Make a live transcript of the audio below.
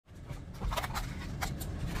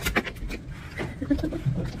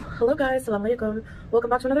Hello guys, salam alaikum. Welcome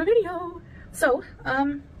back to another video. So,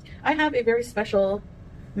 I have a very special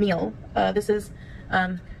meal. This is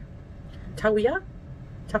tawiya.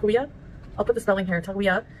 I'll put the spelling here.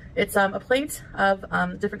 Tawiya. It's a plate of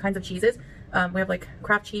different kinds of cheeses. We have like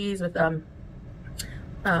Kraft cheese with some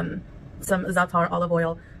za'atar olive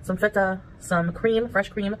oil, some feta, some cream, fresh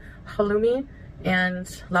cream, halloumi, and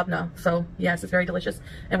labna. So yes, it's very delicious,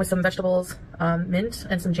 and with some vegetables, mint,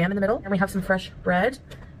 and some jam in the middle. And we have some fresh bread.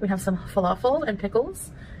 We have some falafel and pickles,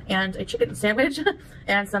 and a chicken sandwich,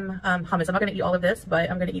 and some hummus. I'm not gonna eat all of this, but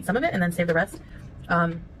I'm gonna eat some of it and then save the rest.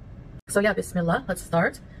 So yeah, bismillah, let's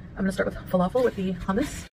start. I'm gonna start with falafel with the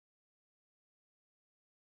hummus.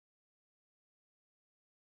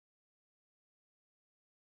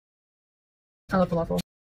 I love falafel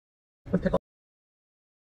with pickles.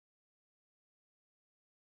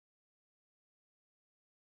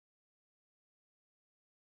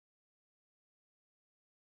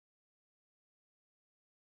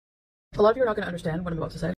 A lot of you are not going to understand what I'm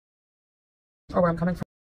about to say or where I'm coming from.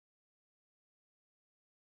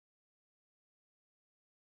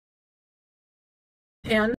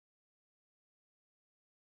 And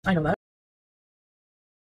I know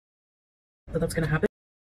that's going to happen.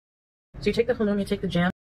 So you take the halloumi, you take the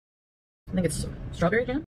jam, I think it's strawberry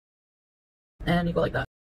jam, and you go like that.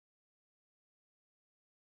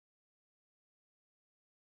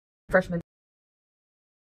 Fresh mint.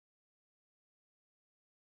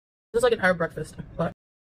 This is like an Arab breakfast, but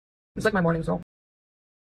it's like my morning roll.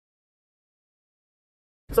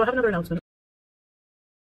 So I have another announcement.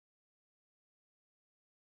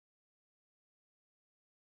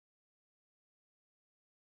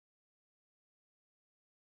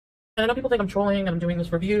 And I know people think I'm trolling and I'm doing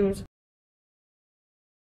this reviews.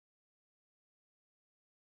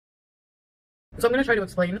 So I'm going to try to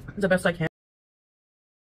explain the best I can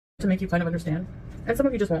to make you kind of understand. And some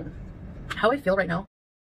of you just won't. How I feel right now.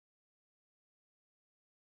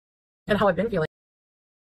 And how I've been feeling.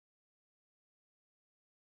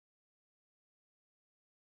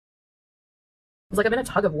 It's like I'm in a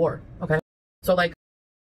tug of war, okay? So like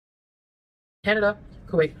Canada,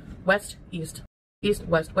 Kuwait, west, east, east,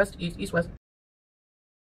 west, west, east, east, west.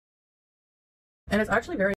 And it's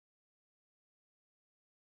actually very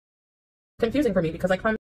confusing for me because I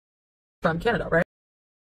come from Canada, right?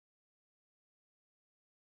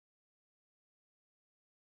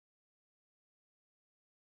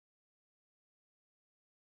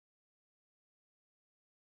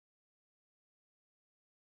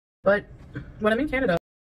 But when I'm in Canada,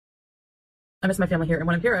 I miss my family here. And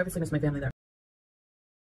when I'm here, I obviously miss my family there.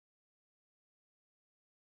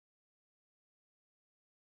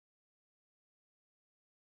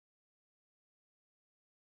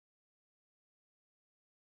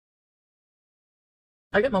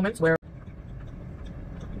 I get moments where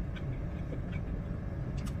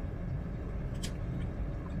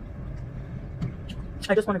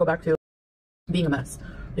I just want to go back to being a mess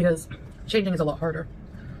because changing is a lot harder.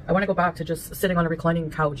 I want to go back to just sitting on a reclining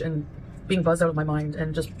couch and being buzzed out of my mind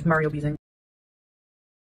and just Mario beezing.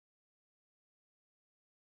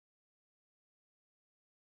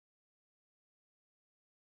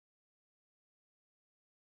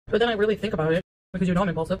 But then I really think about it because you know I'm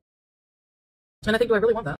impulsive. And I think, do I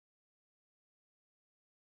really want that?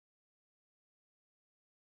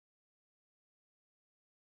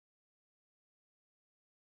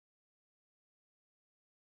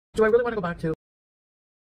 Do I really want to go back to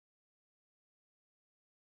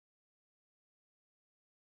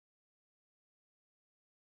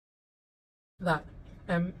that?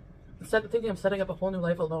 And instead of thinking of setting up a whole new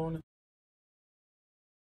life alone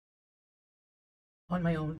on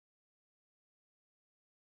my own.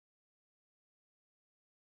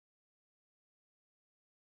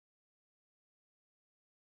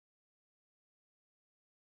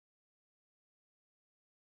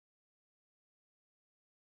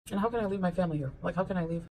 And how can I leave my family here? Like, how can I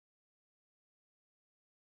leave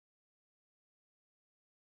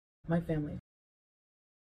my family?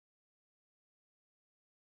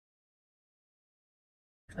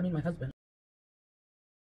 I mean, my husband.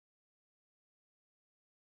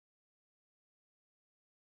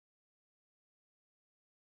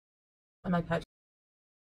 And my pet.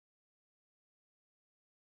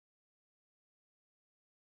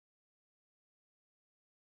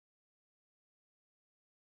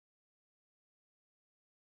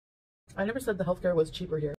 I never said the healthcare was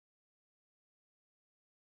cheaper here.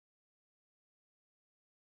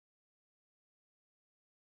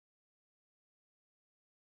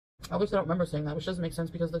 At least I don't remember saying that, which doesn't make sense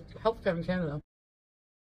because the healthcare in Canada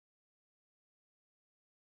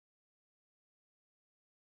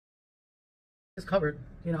It's covered,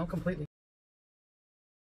 you know, completely.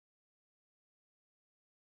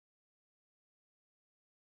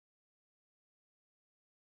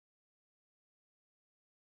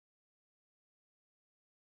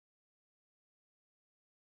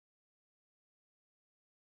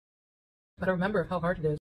 But I remember how hard it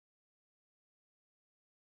is.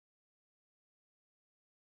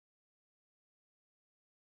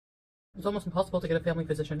 It's almost impossible to get a family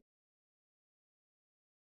physician.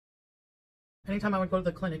 Anytime I would go to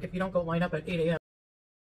the clinic, if you don't go line up at 8 a.m.,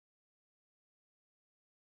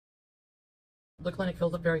 the clinic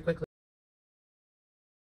fills up very quickly.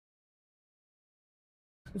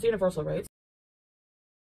 It's universal, right?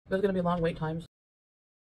 There's going to be long wait times.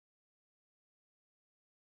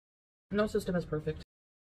 No system is perfect.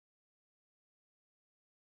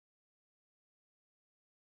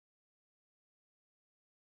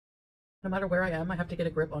 No matter where I am, I have to get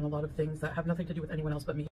a grip on a lot of things that have nothing to do with anyone else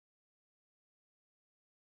but me.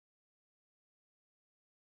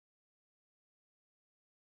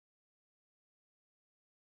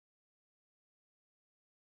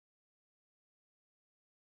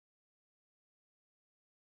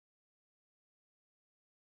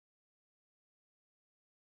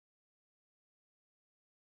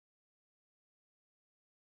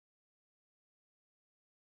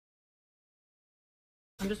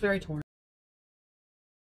 I'm just very torn.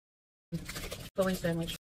 Filling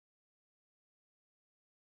sandwich.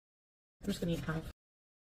 I'm just gonna eat half.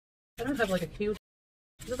 I don't have like a huge.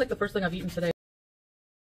 This is like the first thing I've eaten today.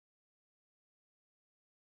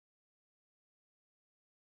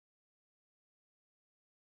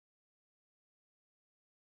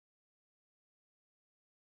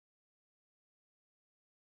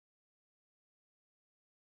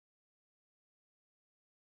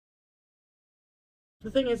 The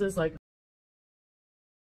thing is like,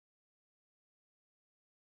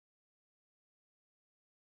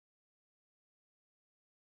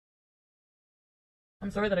 I'm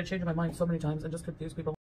sorry that I changed my mind so many times and just confused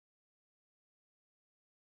people.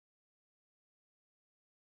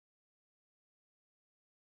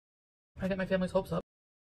 I get my family's hopes up.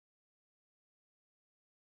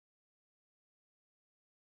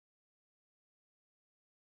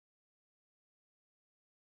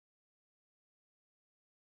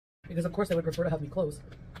 Because of course they would prefer to have me close.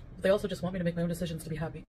 But they also just want me to make my own decisions to be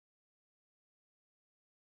happy.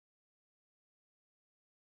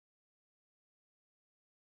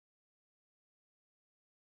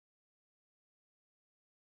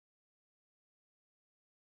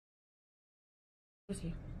 Who's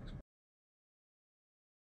he?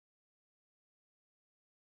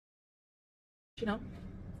 You know,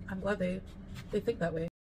 I'm glad they think that way.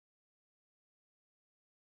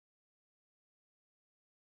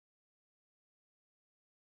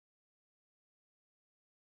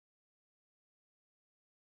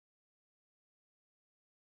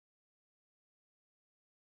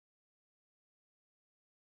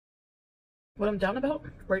 What I'm down about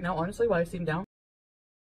right now, honestly, why I seem down,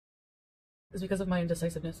 is because of my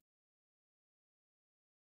indecisiveness.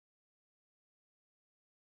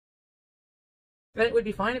 And it would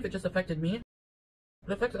be fine if it just affected me,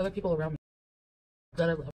 but it affects other people around me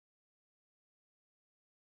that I love.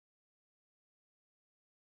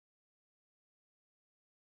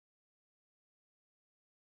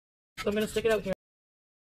 So I'm gonna stick it out here.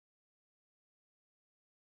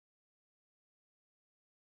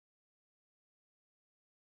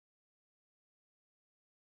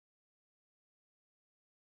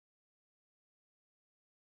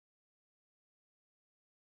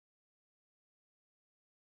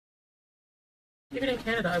 Even in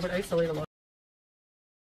Canada, I would isolate a lot.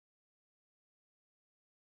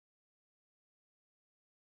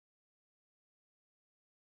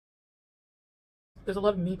 There's a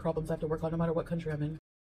lot of me problems I have to work on no matter what country I'm in.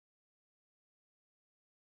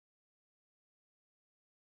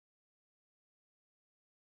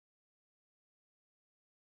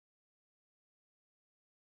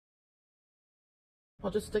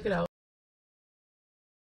 I'll just stick it out.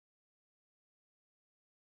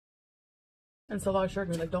 And Salah assured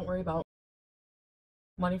me, like, don't worry about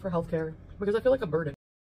money for healthcare because I feel like a burden.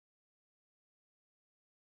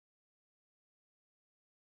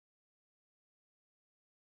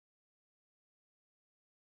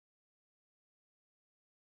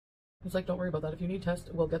 He's like, don't worry about that. If you need tests,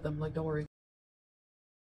 we'll get them. Like, don't worry.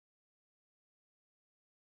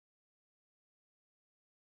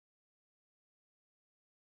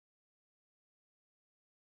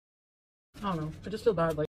 I don't know. I just feel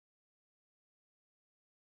bad. Like,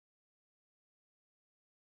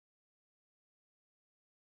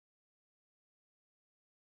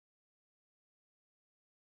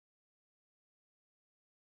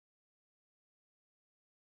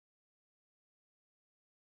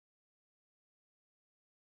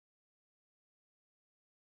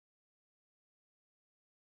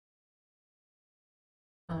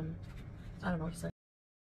 I don't know what to say.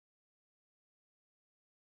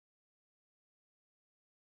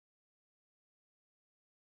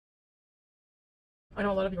 I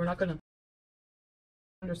know a lot of you are not gonna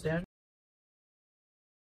understand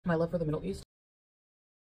my love for the Middle East.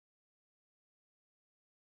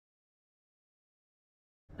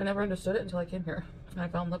 I never understood it until I came here, and I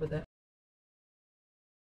fell in love with it.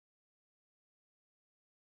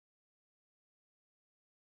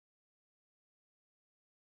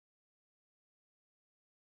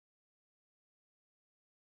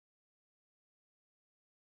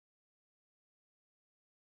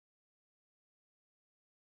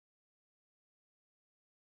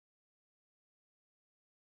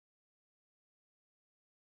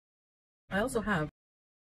 I also have,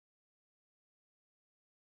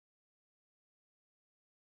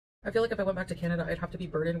 I feel like if I went back to Canada, I'd have to be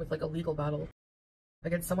burdened with like a legal battle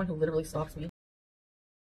against someone who literally stalks me.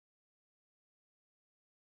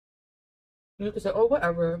 You have to say, oh,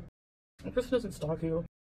 whatever. The person doesn't stalk you.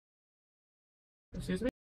 Excuse me?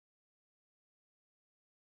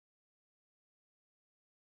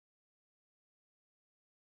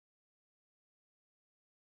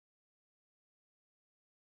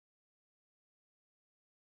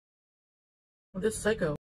 This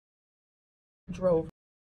psycho drove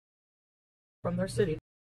from their city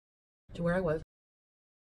to where I was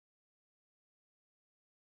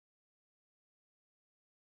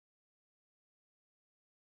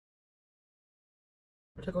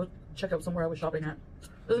to go check out somewhere I was shopping at.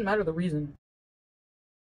 Doesn't matter the reason.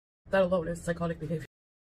 That alone is psychotic behavior.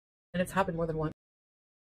 And it's happened more than once.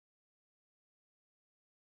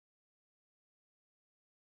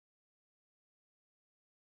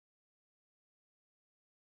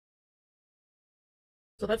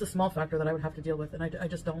 So that's a small factor that I would have to deal with, and I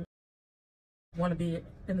just don't want to be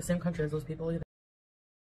in the same country as those people either.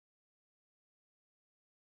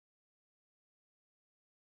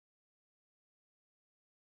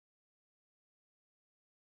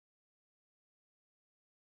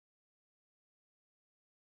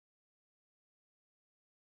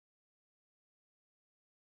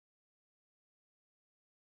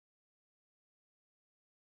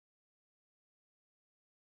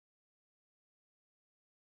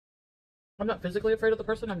 I'm not physically afraid of the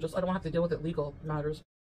person, I don't have to deal with it legal matters.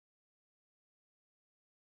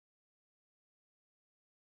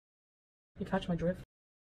 You catch my drift?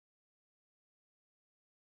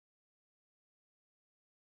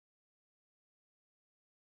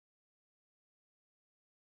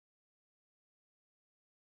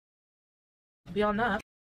 Beyond that,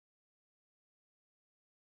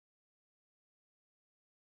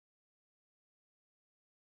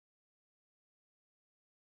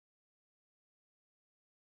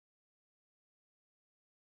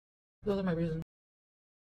 those are my reasons.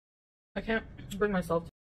 I can't bring myself to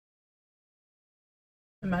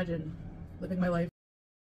imagine living my life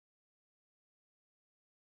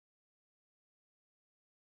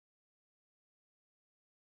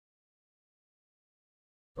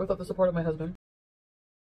without the support of my husband.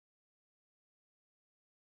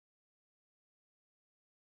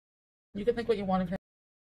 You can think what you want of him.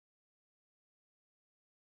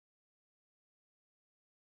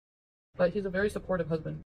 But he's a very supportive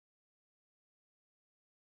husband.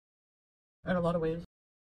 In a lot of ways.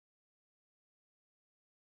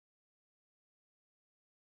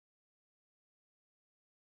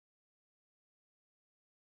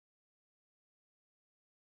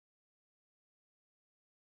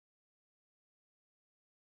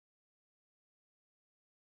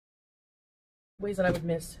 Ways that I would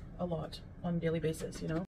miss a lot on a daily basis, you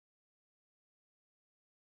know?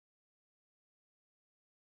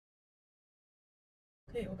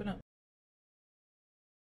 Hey, open up.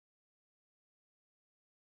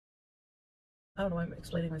 I don't know why I'm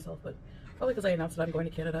explaining myself, but probably because I announced that I'm going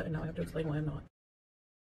to Canada and now I have to explain why I'm not.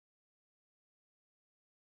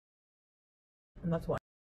 And that's why.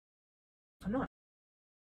 I'm not.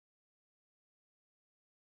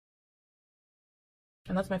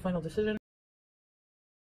 And that's my final decision.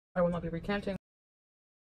 I will not be recanting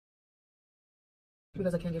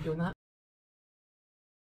because I can't keep doing that.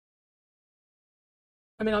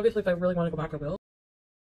 I mean, obviously, if I really want to go back, I will.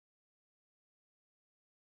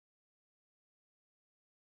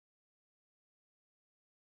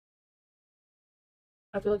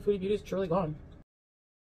 I feel like Foodie Beauty is truly gone.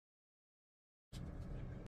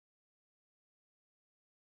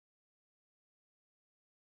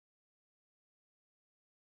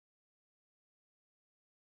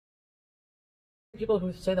 People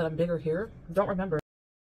who say that I'm bigger here don't remember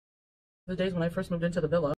the days when I first moved into the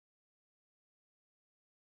villa.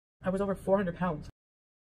 I was over 400 pounds.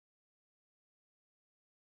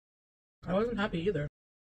 I wasn't happy either.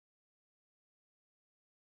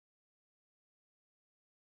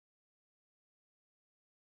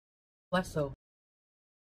 Less so.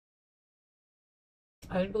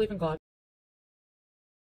 I didn't believe in God.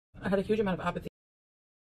 I had a huge amount of apathy.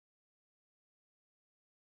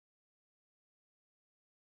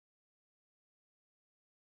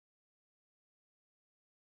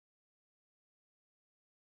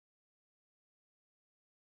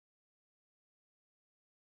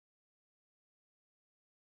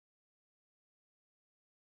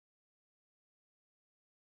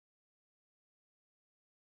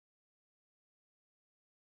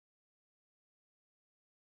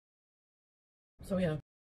 So yeah.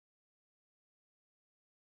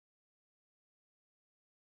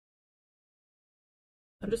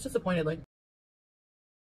 I'm just disappointed, like,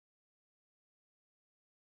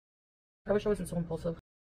 I wish I wasn't so impulsive.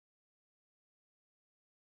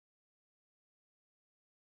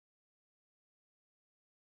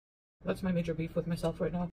 That's my major beef with myself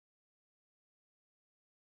right now.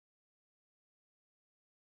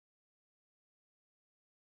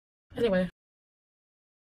 Anyway,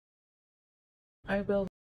 I will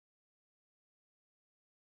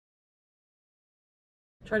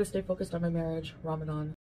try to stay focused on my marriage,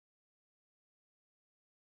 Ramadan.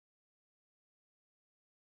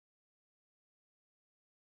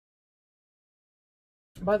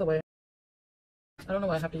 By the way, I don't know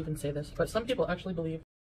why I have to even say this, but some people actually believe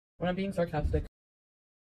when I'm being sarcastic.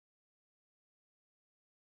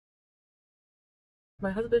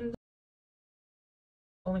 My husband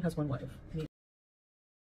only has one wife. Me.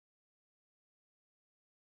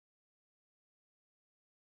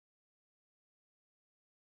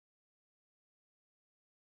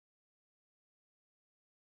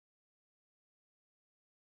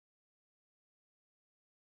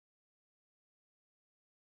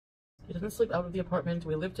 He doesn't sleep out of the apartment.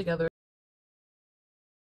 We live together.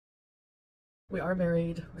 We are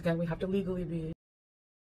married. Again, we have to legally be.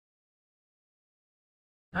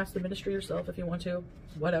 Ask the ministry yourself if you want to.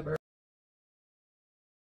 Whatever.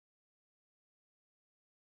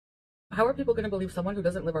 How are people going to believe someone who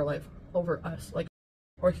doesn't live our life over us? Like,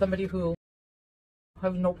 or somebody who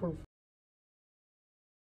has no proof?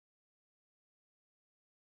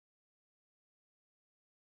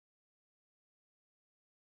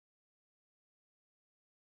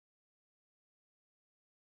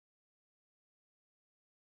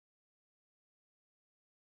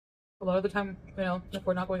 A lot of the time, you know, if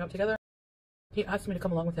we're not going out together, he asks me to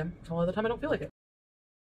come along with him. A lot of the time I don't feel like it.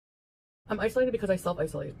 I'm isolated because I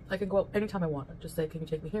self-isolate. I can go out anytime I want. Just say, can you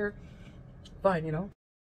take me here? Fine, you know?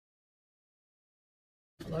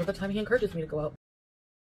 A lot of the time he encourages me to go out.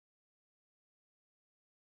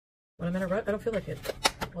 When I'm in a rut, I don't feel like it.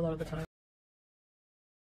 A lot of the time.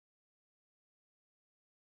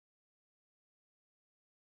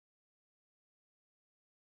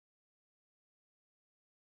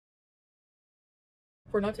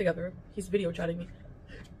 If we're not together, he's video chatting me.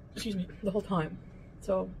 Excuse me, the whole time.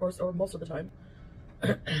 So, or most of the time.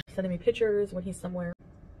 Sending me pictures when he's somewhere.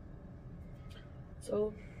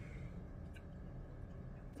 So,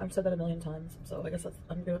 I've said that a million times, so I guess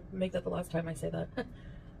I'm gonna make that the last time I say that.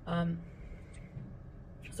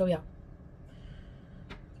 So yeah.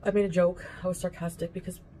 I made a joke, I was sarcastic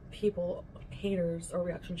because people, haters or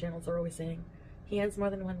reaction channels are always saying, he has more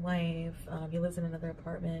than one wife, he lives in another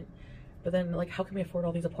apartment, but then like how can we afford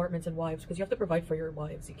all these apartments and wives? Because you have to provide for your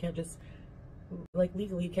wives. You can't just, like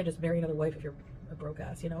legally, you can't just marry another wife if you're a broke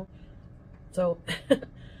ass, you know? So,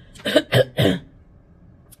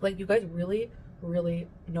 like you guys really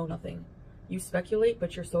know nothing. You speculate,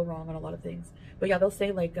 but you're so wrong on a lot of things. But yeah, they'll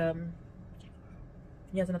say like,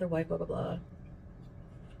 he has another wife, blah, blah, blah.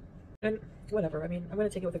 And whatever, I mean, I'm going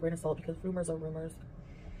to take it with a grain of salt because rumors are rumors.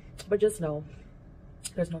 But just know,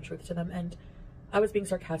 there's no truth to them. And I was being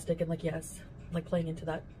sarcastic and like, yes, like playing into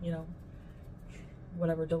that, you know,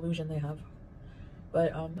 whatever delusion they have.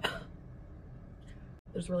 But,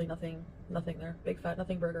 there's really nothing there. Big fat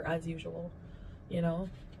nothing burger as usual, you know?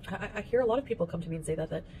 I hear a lot of people come to me and say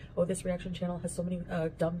that, oh, this reaction channel has so many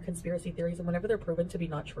dumb conspiracy theories, and whenever they're proven to be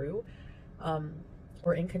not true,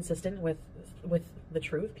 or inconsistent with the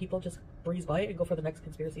truth, people just breeze by it and go for the next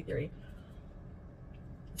conspiracy theory,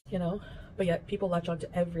 you know? But yet people latch on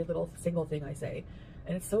to every little single thing I say,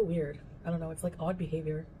 and it's so weird. I don't know, it's like odd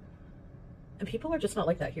behavior. And people are just not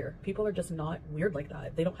like that here. People are just not weird like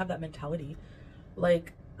that. They don't have that mentality.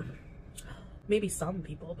 Like, maybe some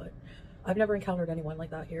people, but I've never encountered anyone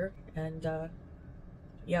like that here. And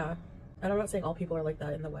yeah, and I'm not saying all people are like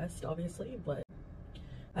that in the West, obviously, but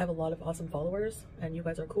I have a lot of awesome followers and you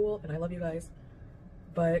guys are cool and I love you guys.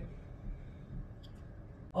 But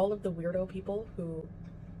all of the weirdo people who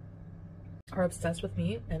are obsessed with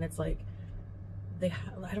me, and it's like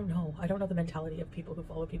I don't know the mentality of people who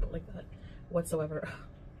follow people like that whatsoever.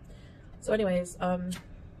 So anyways, I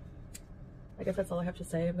guess that's all I have to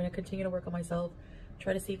say. I'm going to continue to work on myself,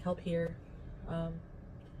 try to seek help here,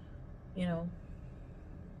 you know.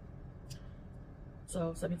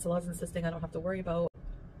 So I mean, Salah's insisting I don't have to worry about,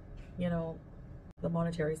 you know, the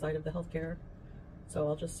monetary side of the healthcare, so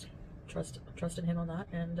I'll just trust in him on that.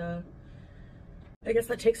 And I guess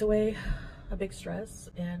that takes away a big stress.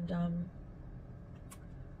 And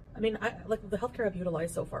I mean, like the healthcare I've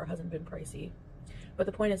utilized so far hasn't been pricey, but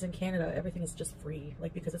the point is, in Canada everything is just free,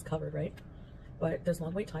 like, because it's covered, right? But there's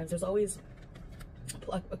long wait times. There's always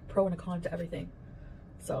a pro and a con to everything.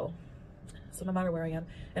 So no matter where I am,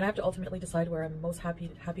 and I have to ultimately decide where I'm most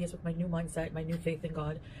happiest with my new mindset, my new faith in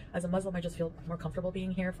God. As a Muslim, I just feel more comfortable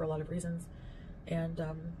being here for a lot of reasons, and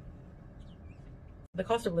the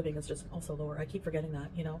cost of living is just also lower. I keep forgetting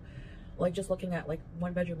that, you know, like just looking at like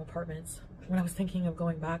 1-bedroom apartments when I was thinking of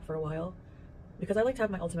going back for a while, because I like to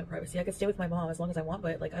have my ultimate privacy. I could stay with my mom as long as I want,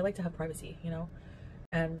 but like I like to have privacy, you know,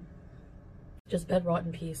 and just bed rot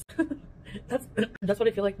in peace. that's what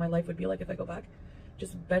I feel like my life would be like if I go back.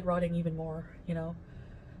 Just bed rotting even more, you know,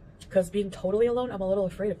 because being totally alone, I'm a little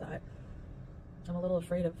afraid of that. I'm a little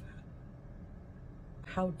afraid of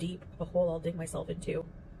how deep a hole I'll dig myself into.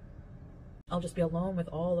 I'll just be alone with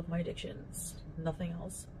all of my addictions, nothing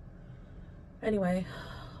else. Anyway,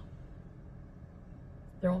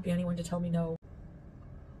 there won't be anyone to tell me no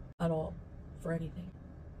at all for anything.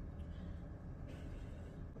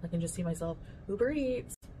 I can just see myself Uber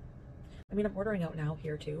Eats. I mean, I'm ordering out now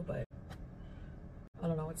here too, but I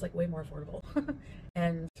don't know, it's like way more affordable.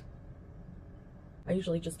 And I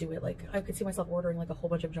usually just do it, like, I could see myself ordering like a whole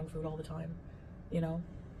bunch of junk food all the time, you know,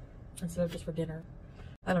 instead of just for dinner.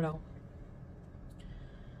 I don't know.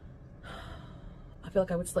 I feel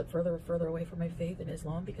like I would slip further and further away from my faith in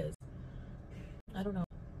Islam, because I don't know.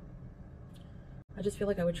 I just feel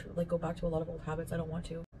like I would like go back to a lot of old habits. I don't want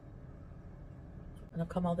to. And I've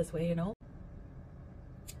come all this way, you know.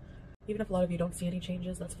 Even if a lot of you don't see any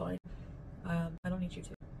changes, that's fine. I don't need you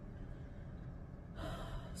to.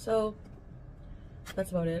 So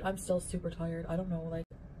that's about it. I'm still super tired. I don't know, like,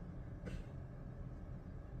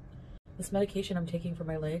 this medication I'm taking for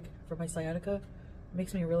my leg, for my sciatica,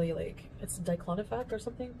 makes me really, like, it's diclofenac or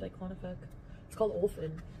something. Diclofenac. It's called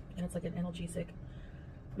Olfen, and it's like an analgesic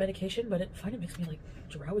medication, but I find it makes me like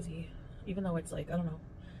drowsy, even though it's like, I don't know.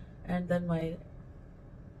 And then my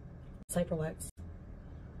Cipralex,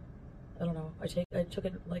 I don't know, I took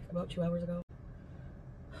it like about 2 hours ago,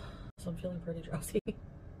 so I'm feeling pretty drowsy.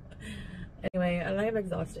 Anyway, and I am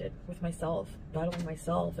exhausted with myself, battling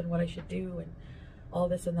myself and what I should do and all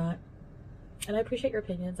this and that. And I appreciate your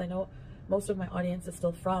opinions. I know most of my audience is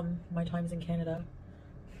still from my times in Canada,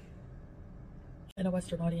 and a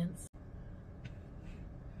Western audience.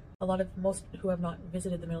 Most who have not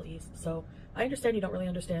visited the Middle East. So I understand you don't really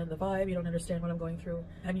understand the vibe, you don't understand what I'm going through,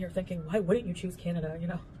 and you're thinking, why wouldn't you choose Canada, you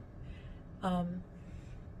know?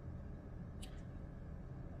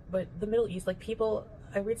 But the Middle East, like, people,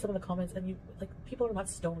 I read some of the comments, and people are not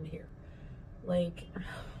stoned here. Like,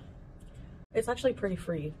 it's actually pretty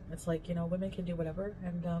free. It's like, you know, women can do whatever,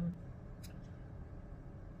 and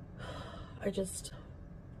I guess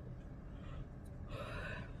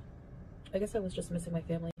I was just missing my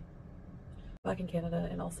family back in Canada,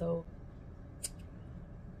 and also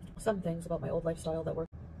some things about my old lifestyle that were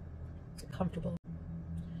comfortable.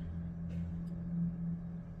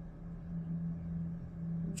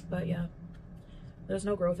 But yeah, there's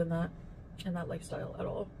no growth in that lifestyle at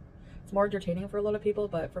all. It's more entertaining for a lot of people,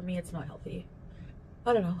 but for me it's not healthy.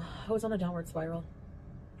 I don't know, I was on a downward spiral,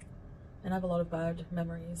 and I have a lot of bad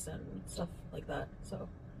memories and stuff like that, so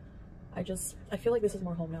I feel like this is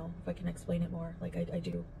more home now, if I can explain it more, like I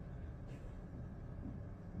do.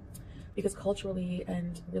 Because culturally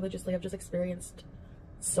and religiously, I've just experienced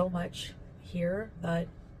so much here that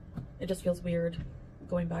it just feels weird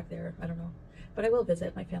going back there. I don't know. But I will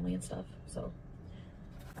visit my family and stuff, so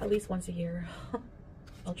at least once a year.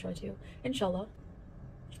 I'll try to, inshallah.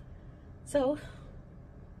 So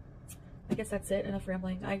I guess that's it. Enough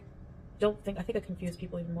rambling. I think I confused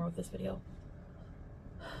people even more with this video.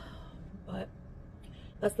 But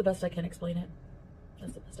that's the best I can explain it.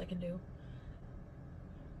 That's the best I can do.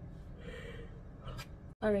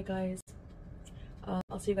 Alright guys,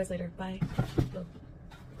 I'll see you guys later. Bye.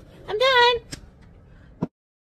 I'm done.